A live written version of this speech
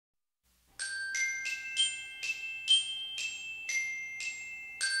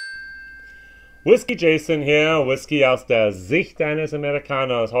WhiskyJason hier, Whisky aus der Sicht eines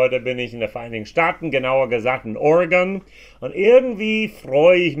Amerikaners. Heute bin ich in den Vereinigten Staaten, genauer gesagt in Oregon. Und irgendwie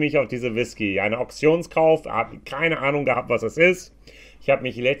freue ich mich auf diese Whisky. Ein Auktionskauf, habe keine Ahnung gehabt, was es ist. Ich habe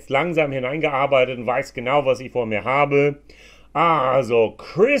mich jetzt langsam hineingearbeitet und weiß genau, was ich vor mir habe. Also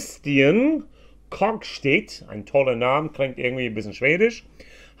Christian Kockstedt, ein toller Name, klingt irgendwie ein bisschen schwedisch,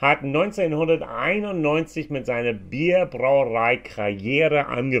 hat 1991 mit seiner Bierbrauerei-Karriere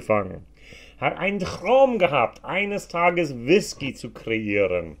angefangen. Hat einen Traum gehabt, eines Tages Whisky zu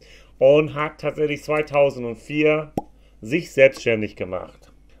kreieren und hat tatsächlich 2004 sich selbstständig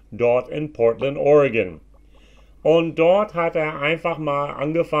gemacht. Dort in Portland, Oregon. Und dort hat er einfach mal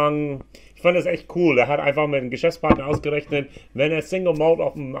angefangen, ich fand das echt cool, er hat einfach mit einem Geschäftspartner ausgerechnet, wenn er Single Malt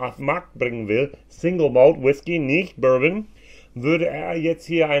auf den Markt bringen will, Single Malt Whisky, nicht Bourbon, würde er jetzt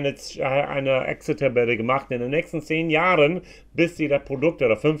hier eine Exit-Tabelle gemacht. In den nächsten 10 Jahren, bis sie das Produkt,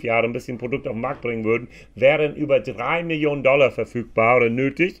 oder 5 Jahre, bis sie ein Produkt auf den Markt bringen würden, wären über $3 Millionen verfügbar oder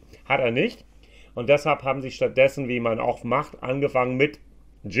nötig. Hat er nicht. Und deshalb haben sie stattdessen, wie man auch macht, angefangen mit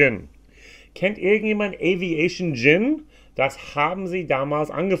Gin. Kennt irgendjemand Aviation Gin? Das haben sie damals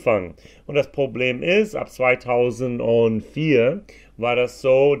angefangen. Und das Problem ist, ab 2004 war das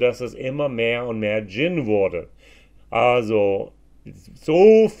so, dass es immer mehr und mehr Gin wurde. Also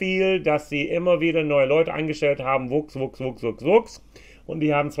so viel, dass sie immer wieder neue Leute eingestellt haben, wuchs. Und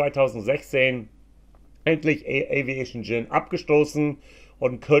die haben 2016 endlich Aviation Gin abgestoßen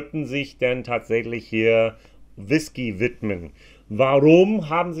und könnten sich dann tatsächlich hier Whisky widmen. Warum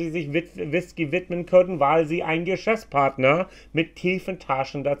haben sie sich Whisky widmen können? Weil sie einen Geschäftspartner mit tiefen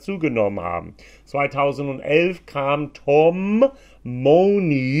Taschen dazugenommen haben. 2011 kam Tom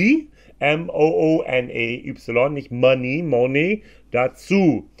Money, M-O-O-N-E-Y, nicht Money, Money,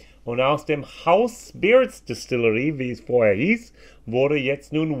 dazu. Und aus dem House Spirits Distillerie, wie es vorher hieß, wurde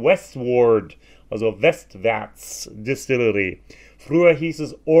jetzt nun Westward, also westwärts Distillerie. Früher hieß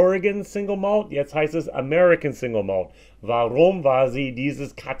es Oregon Single Malt, jetzt heißt es American Single Malt. Warum? Weil sie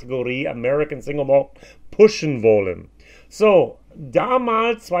diese Kategorie American Single Malt pushen wollen. So,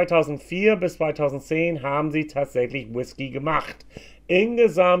 damals, 2004 bis 2010, haben sie tatsächlich Whisky gemacht.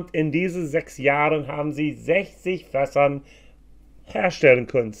 Insgesamt in diesen 6 Jahren haben sie 60 Fässern herstellen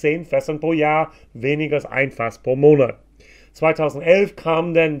können. 10 Fässern pro Jahr, weniger als ein Fass pro Monat. 2011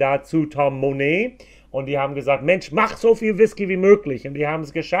 kam dann dazu Tom Monet und die haben gesagt, Mensch, mach so viel Whisky wie möglich. Und die haben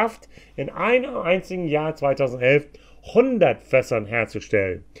es geschafft, in einem einzigen Jahr 2011 100 Fässern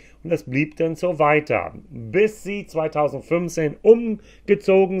herzustellen. Und das blieb dann so weiter, bis sie 2015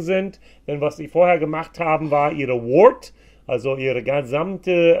 umgezogen sind. Denn was sie vorher gemacht haben, war ihre Wort, also ihre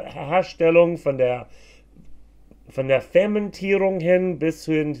gesamte Herstellung von der Fermentierung hin bis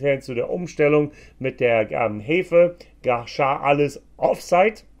hin zu der Umstellung mit der Hefe, geschah alles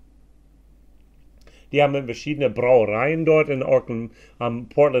offsite. Die haben in verschiedenen Brauereien dort in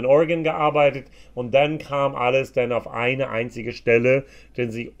Portland, Oregon gearbeitet und dann kam alles dann auf eine einzige Stelle,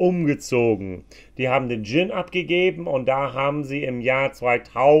 denn sie umgezogen. Die haben den Gin abgegeben und da haben sie im Jahr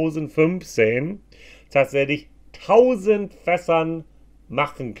 2015 tatsächlich 1000 Fässern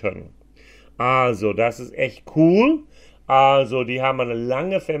machen können. Also, das ist echt cool. Also, die haben eine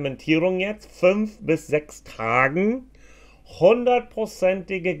lange Fermentierung jetzt, 5 bis 6 Tagen.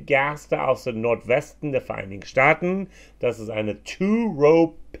 100%ige Gerste aus dem Nordwesten der Vereinigten Staaten. Das ist eine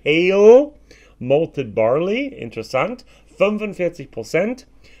Two-Row Pale Malted Barley. Interessant. 45%.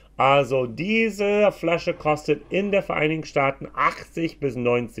 Also diese Flasche kostet in der Vereinigten Staaten 80 bis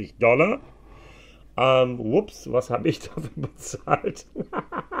 $90. Was habe ich dafür bezahlt?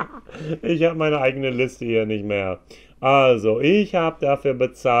 Ich habe meine eigene Liste hier nicht mehr. Also, ich habe dafür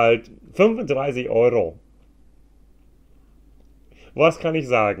bezahlt 35 Euro. Was kann ich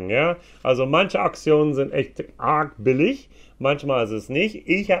sagen, ja? Also manche Aktionen sind echt arg billig, manchmal ist es nicht.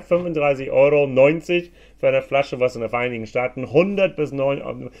 Ich habe 35,90 Euro für eine Flasche, was in den Vereinigten Staaten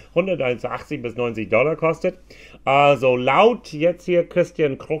 180 bis $90 kostet. Also laut jetzt hier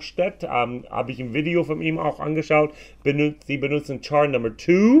Christian Kockstedt, habe ich ein Video von ihm auch angeschaut, sie benutzen Char Number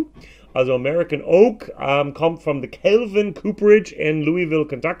 2. Also American Oak, kommt von the Kelvin Cooperage in Louisville,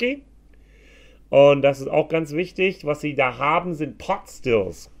 Kentucky. Und das ist auch ganz wichtig, was sie da haben, sind Pot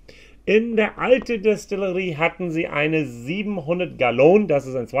Stills. In der alten Destillerie hatten sie eine 700 Gallon, das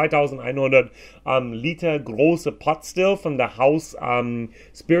ist ein 2100 Liter große Pot Still von der House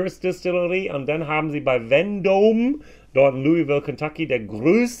Spirits Distillerie. Und dann haben sie bei Vendome, dort in Louisville, Kentucky, der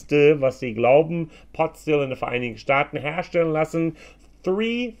größte, was sie glauben, Pot Still in den Vereinigten Staaten herstellen lassen.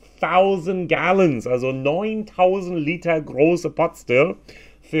 3000 Gallons, also 9000 Liter große Pot Still.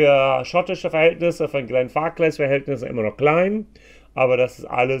 Für schottische Verhältnisse, für Glenfarclas Verhältnisse immer noch klein. Aber das ist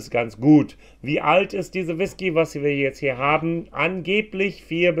alles ganz gut. Wie alt ist diese Whisky, was wir jetzt hier haben? Angeblich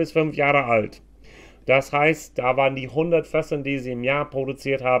 4 bis 5 Jahre alt. Das heißt, da waren die 100 Fässer, die sie im Jahr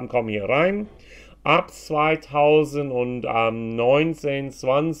produziert haben, kommen hier rein. Ab 2019,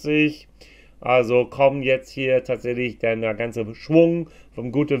 20, also kommen jetzt hier tatsächlich der ganze Schwung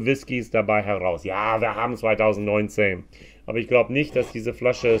von guten Whiskys dabei heraus. Ja, wir haben 2019. Aber ich glaube nicht, dass diese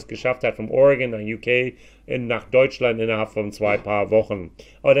Flasche es geschafft hat, von Oregon nach UK nach Deutschland innerhalb von paar Wochen.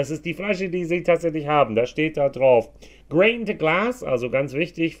 Aber das ist die Flasche, die sie tatsächlich haben. Da steht da drauf. Grain to Glass, also ganz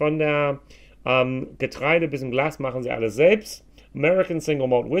wichtig, von der Getreide bis im Glas machen sie alles selbst. American Single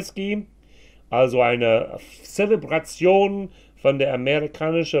Malt Whiskey, also eine Zelebration von der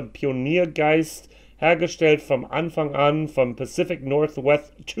amerikanischen Pioniergeist, hergestellt vom Anfang an vom Pacific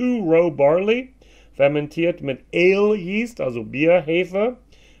Northwest Two-Row Barley, fermentiert mit Ale Yeast, also Bierhefe,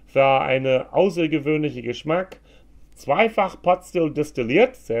 für einen außergewöhnlichen Geschmack, zweifach Potstill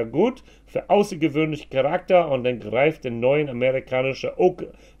destilliert, sehr gut, für außergewöhnlichen Charakter und dann gereift in neuen amerikanischen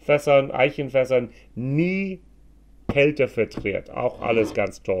Oakfässern, Eichenfässern, nie Kälte verträgt. Auch alles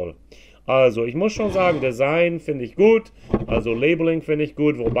ganz toll. Also, ich muss schon sagen, Design finde ich gut, also Labeling finde ich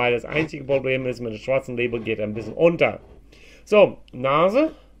gut, wobei das einzige Problem ist, mit dem schwarzen Label geht er ein bisschen unter. So,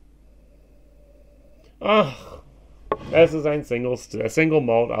 Nase. Ach, es ist ein Single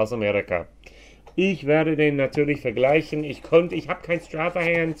Malt aus Amerika. Ich werde den natürlich vergleichen. Ich habe kein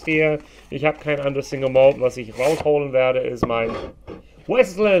Strafverhand hier. Ich habe kein anderes Single Malt. Was ich rausholen werde, ist mein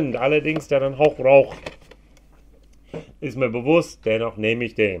Westland. Allerdings, der dann hoch raucht. Ist mir bewusst, dennoch nehme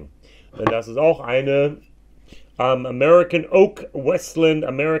ich den. Denn das ist auch eine American Oak Westland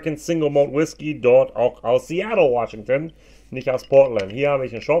American Single Malt Whiskey. Dort auch aus Seattle, Washington. Nicht aus Portland. Hier habe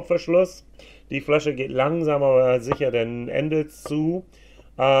ich einen Schraubverschluss. Die Flasche geht langsam, aber sicher dem Ende zu.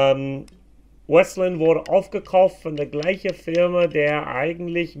 Westland wurde aufgekauft von der gleichen Firma, der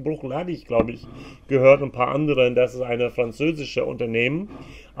eigentlich Bruichladdich, glaube ich, gehört und ein paar andere. Das ist eine französische Unternehmen.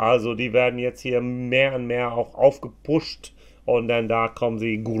 Also die werden jetzt hier mehr und mehr auch aufgepusht und dann da kommen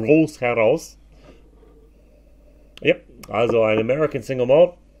sie groß heraus. Ja, also ein American Single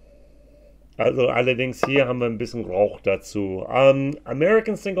Malt. Also allerdings hier haben wir ein bisschen Rauch dazu.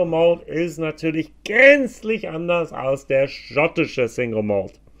 American Single Malt ist natürlich gänzlich anders als der schottische Single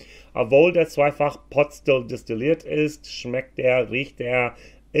Malt. Obwohl der zweifach Potstill destilliert ist, schmeckt der, riecht der,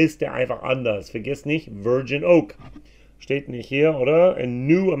 ist der einfach anders. Vergiss nicht, Virgin Oak. Steht nicht hier, oder? In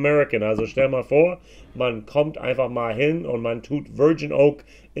New American. Also stell mal vor, man kommt einfach mal hin und man tut Virgin Oak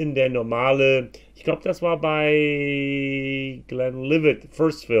in der normale, ich glaube das war bei Glenlivet,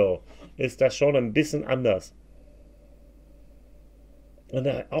 First Fill, ist das schon ein bisschen anders. Und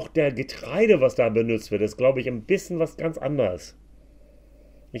auch der Getreide, was da benutzt wird, ist glaube ich ein bisschen was ganz anderes.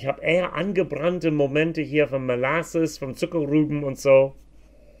 Ich habe eher angebrannte Momente hier von Molasses, von Zuckerrüben und so.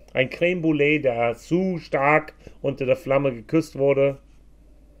 Ein Crème Brûlée, der zu stark unter der Flamme geküsst wurde.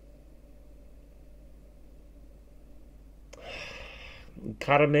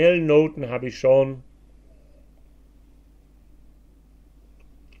 Karamellnoten habe ich schon.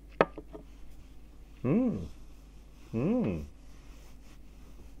 Hm. Hm.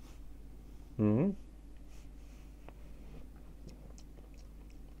 Hm.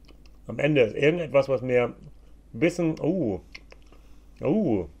 Am Ende ist irgendetwas, was mir ein bisschen...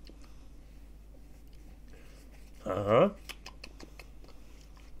 Aha.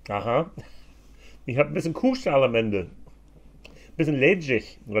 Aha. Ich habe ein bisschen Kuhstall am Ende. Ein bisschen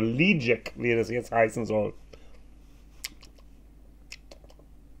ledgig. Oder ledgig, wie das jetzt heißen soll.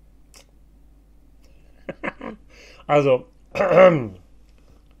 Also...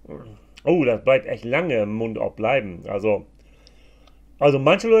 das bleibt echt lange im Mund auch bleiben. Also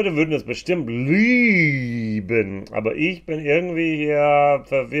manche Leute würden es bestimmt lieben, aber ich bin irgendwie hier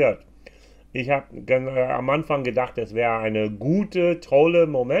verwirrt. Ich habe am Anfang gedacht, es wäre eine gute, tolle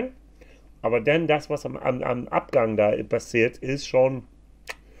Moment, aber dann das, was am Abgang da passiert, ist schon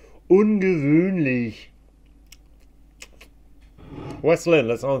ungewöhnlich.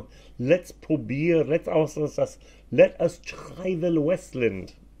 Westland, let's probieren, let us try the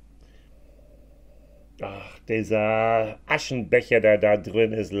Westland. Ach, dieser Aschenbecher, der da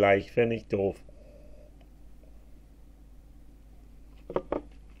drin ist, leicht, finde ich doof.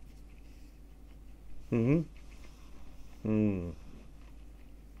 Mhm. Hm.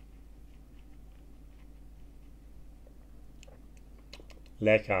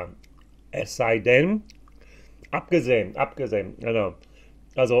 Lecker. Es sei denn, abgesehen, genau.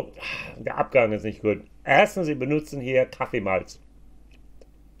 Also, der Abgang ist nicht gut. Erstens, sie benutzen hier Kaffeemalz.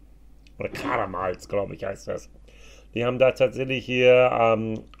 Oder Karamalz, glaube ich, heißt das. Die haben da tatsächlich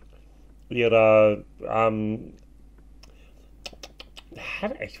hier ihre der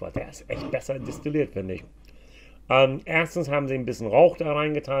hat echt was. Der ist echt besser destilliert, finde ich. Erstens haben sie ein bisschen Rauch da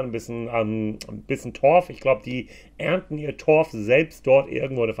reingetan, ein bisschen Torf. Ich glaube, die ernten ihr Torf selbst dort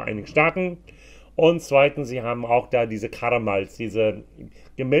irgendwo in den Vereinigten Staaten. Und zweitens, sie haben auch da diese Karamals, diese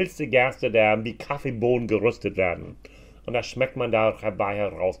gemälzte Gerste, der wie Kaffeebohnen geröstet werden. Und das schmeckt man dabei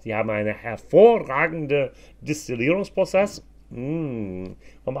heraus. Die haben einen hervorragenden Destillierungsprozess. Vom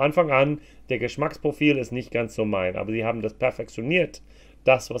Anfang an, der Geschmacksprofil ist nicht ganz so mein, aber sie haben das perfektioniert,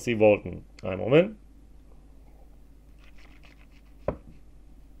 das, was sie wollten. Einen Moment.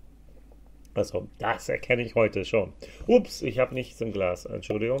 Also, das erkenne ich heute schon. Ups, ich habe nichts im Glas,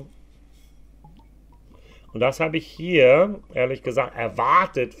 Entschuldigung. Und das habe ich hier, ehrlich gesagt,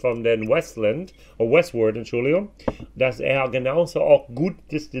 erwartet von den Westward, Entschuldigung, dass er genauso auch gut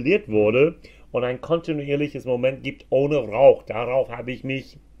destilliert wurde und ein kontinuierliches Moment gibt ohne Rauch. Darauf habe ich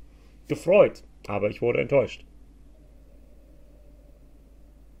mich gefreut, aber ich wurde enttäuscht.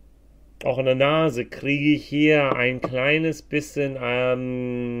 Auch in der Nase kriege ich hier ein kleines bisschen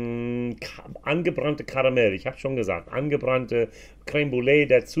angebrannte Karamell. Ich habe schon gesagt, angebrannte Crème Brûlée,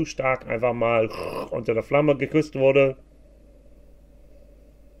 der zu stark einfach mal unter der Flamme geküsst wurde.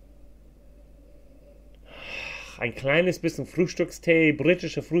 Ein kleines bisschen Frühstückstee,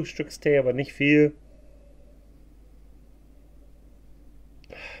 britischer Frühstückstee, aber nicht viel.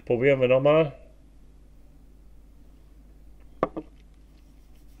 Probieren wir nochmal.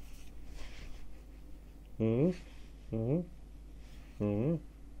 Mhm. Mhm. Mhm.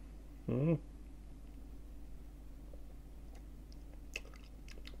 Mhm.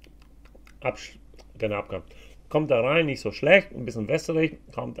 Genau, Abgang. Kommt da rein, nicht so schlecht, ein bisschen wässrig,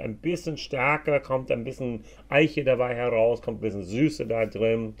 kommt ein bisschen stärker, kommt ein bisschen Eiche dabei heraus, kommt ein bisschen Süße da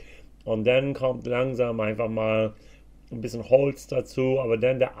drin und dann kommt langsam einfach mal ein bisschen Holz dazu, aber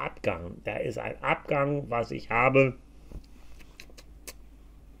dann der Abgang. Da ist ein Abgang, was ich habe.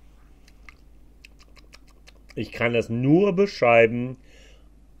 Ich kann das nur beschreiben,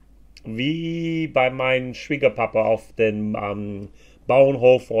 wie bei meinem Schwiegerpapa auf dem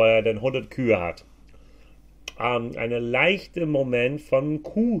Bauernhof, wo er den 100 Kühe hat. Einen leichten Moment von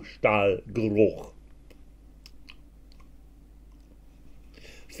Kuhstallgeruch.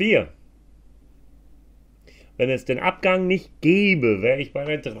 4. Wenn es den Abgang nicht gäbe, wäre ich bei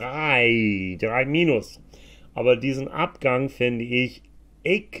einer 3 minus. Aber diesen Abgang finde ich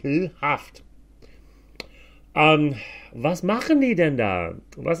ekelhaft. Was machen die denn da?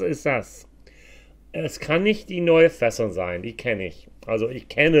 Was ist das? Es kann nicht die neue Fässern sein, die kenne ich. Also ich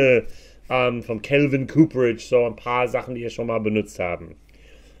kenne vom Kelvin Cooperage so ein paar Sachen, die wir schon mal benutzt haben.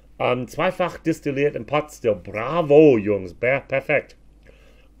 Zweifach destilliert im Potstill. Bravo, Jungs, perfekt.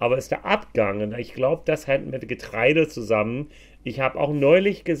 Aber ist der Abgang, und ich glaube, das hängt mit Getreide zusammen. Ich habe auch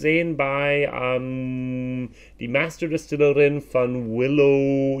neulich gesehen bei die Masterdistillerin von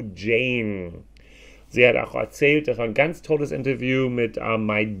Willow Jane. Sie hat auch erzählt, das war ein ganz tolles Interview mit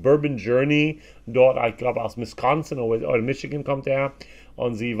My Bourbon Journey. Dort, ich glaube, aus Wisconsin oder Michigan kommt er.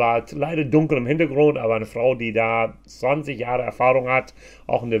 Und sie war leider dunkel im Hintergrund, aber eine Frau, die da 20 Jahre Erfahrung hat,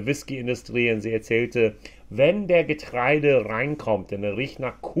 auch in der Whisky-Industrie. Und sie erzählte, wenn der Getreide reinkommt und er riecht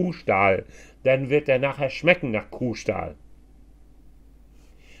nach Kuhstall, dann wird er nachher schmecken nach Kuhstall.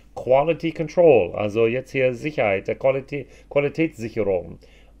 Quality Control, also jetzt hier Sicherheit, der Qualitätssicherung.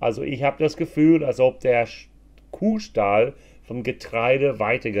 Also ich habe das Gefühl, als ob der Kuhstall vom Getreide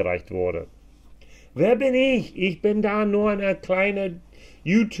weitergereicht wurde. Wer bin ich? Ich bin da nur eine kleine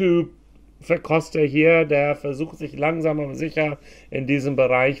YouTube-Verkoster hier, der versucht sich langsam aber sicher in diesem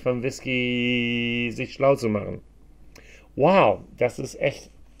Bereich von Whisky sich schlau zu machen. Wow, das ist echt,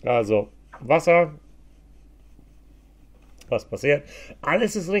 also Wasser, was passiert?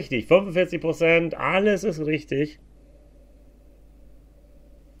 Alles ist richtig, 45%, alles ist richtig.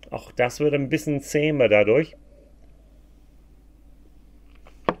 Auch das wird ein bisschen zäher dadurch.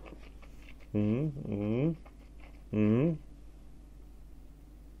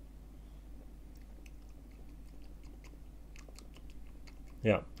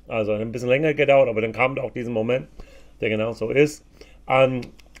 Ja, also ein bisschen länger gedauert, aber dann kam auch dieser Moment, der genau so ist. Oh,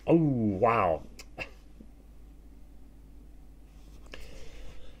 wow.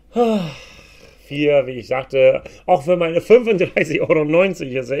 4, wie ich sagte, auch für meine 35,90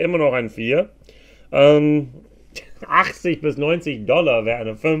 € ist er immer noch ein 4. 80 bis $90 wäre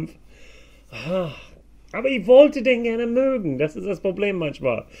eine 5. Aber ich wollte den gerne mögen. Das ist das Problem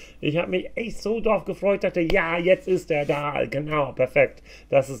manchmal. Ich habe mich echt so drauf gefreut, dachte, ja, jetzt ist er da. Genau, perfekt.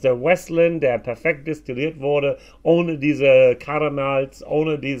 Das ist der Westland, der perfekt destilliert wurde, ohne diese Karamals,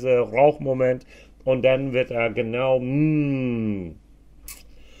 ohne diese Rauchmoment. Und dann wird er genau,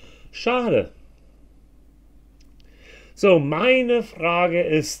 schade. So, meine Frage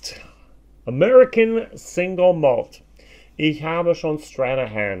ist American Single Malt. Ich habe schon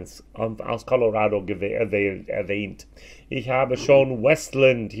Stranahan's aus Colorado erwähnt. Ich habe schon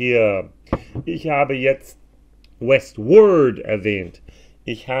Westland hier. Ich habe jetzt Westward erwähnt.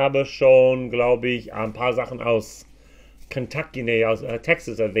 Ich habe schon, glaube ich, ein paar Sachen aus Kentucky, aus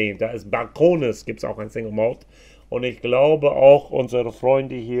Texas erwähnt. Da ist Verkostung, gibt es auch ein Single Malt. Und ich glaube auch unsere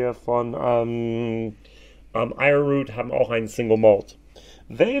Freunde hier von Iron haben auch einen Single Malt.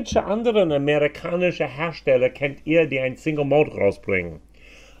 Welche anderen amerikanischen Hersteller kennt ihr, die ein Single Malt rausbringen?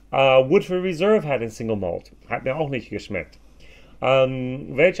 Woodford Reserve hat ein Single Malt. Hat mir auch nicht geschmeckt.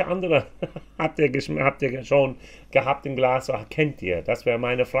 Welche andere habt ihr schon gehabt im Glas oder kennt ihr? Das wäre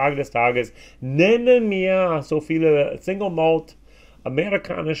meine Frage des Tages. Nenne mir so viele Single Malt,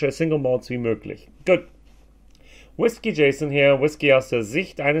 amerikanische Single Malts wie möglich. Gut. WhiskyJason hier, Whisky aus der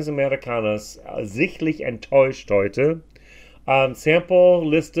Sicht eines Amerikaners, sichtlich enttäuscht heute.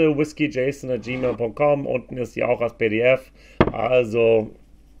 Sample-Liste whiskyjason@gmail.com, unten ist die auch als PDF, also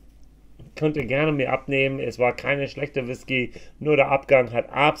könnt ihr gerne mir abnehmen. Es war keine schlechte Whisky, nur der Abgang hat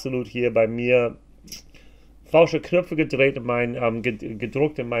absolut hier bei mir falsche Knöpfe gedreht,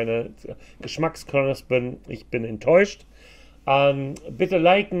 gedruckt in meine Geschmacksknospen. Ich bin enttäuscht. Bitte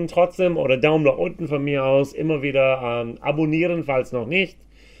liken trotzdem oder Daumen nach unten von mir aus. Immer wieder abonnieren, falls noch nicht.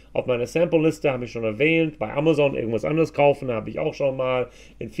 Auf meiner Sample-Liste habe ich schon erwähnt. Bei Amazon irgendwas anderes kaufen, habe ich auch schon mal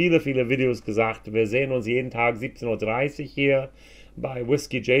in viele Videos gesagt. Wir sehen uns jeden Tag 17:30 Uhr hier bei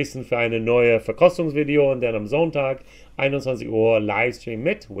WhiskyJason für eine neue Verkostungsvideo und dann am Sonntag 21 Uhr Livestream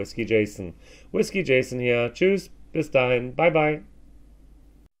mit WhiskyJason. WhiskyJason hier. Tschüss, bis dahin. Bye, bye.